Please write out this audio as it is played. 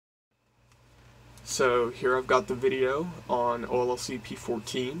So here I've got the video on Ollcp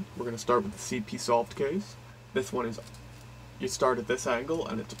 14. We're going to start with the CP solved case. This one is, you start at this angle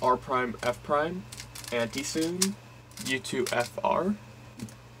and it's R prime F prime, antisoon, U2FR.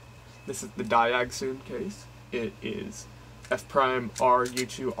 This is the diagsoon case. It is F prime R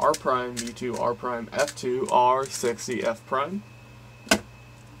U2 R prime U2 R prime F2 R 6C F prime.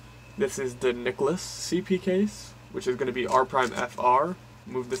 This is the Nicholas CP case, which is going to be R prime FR.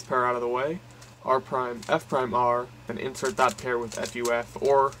 Move this pair out of the way. R prime F prime R, then insert that pair with FUF,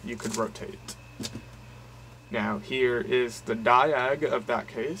 or you could rotate. Now here is the diag of that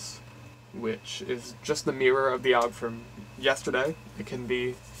case, which is just the mirror of the alg from yesterday. It can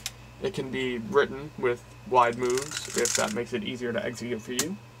be written with wide moves if that makes it easier to execute for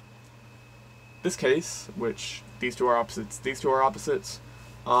you. This case, which these two are opposites, this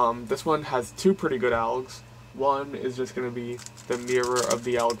one has two pretty good algs. One is just going to be the mirror of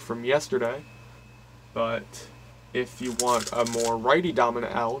the alg from yesterday, but if you want a more righty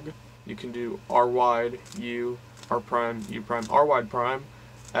dominant alg, you can do R wide U, R prime, U prime, R wide prime,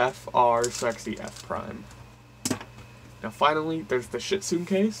 F, R, sexy F prime. Now finally, there's the Shitsoon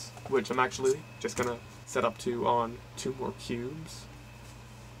case, which I'm actually just going to set up to on 2 more cubes.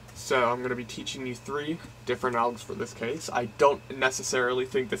 So I'm going to be teaching you 3 different algs for this case. I don't necessarily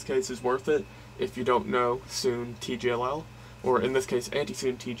think this case is worth it if you don't know soon TGLL, or in this case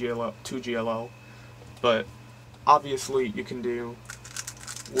antisoon TGLL, 2GLL, but obviously you can do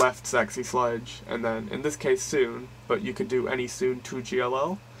left sexy sledge, and then in this case soon, but you could do any soon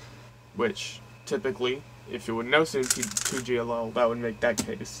 2GLL, which typically, if you would know soon 2GLL, that would make that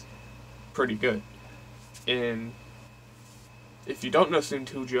case pretty good. If you don't know soon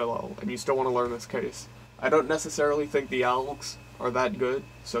 2GLL and you still want to learn this case, I don't necessarily think the algs are that good,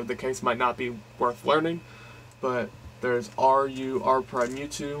 so the case might not be worth learning, but there's R, U, R prime,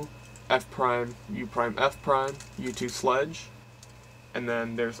 U2, F prime, U prime, F prime, U2 sledge, and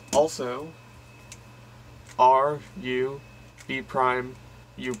then there's also R, U, B prime,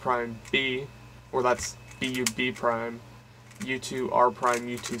 U prime, B, or that's BU, B prime, U2, R prime,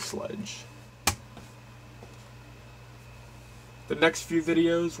 U2 sledge. The next few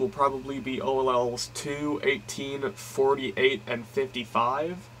videos will probably be OLLs 2, 18, 48, and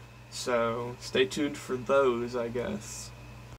 55, so stay tuned for those, I guess.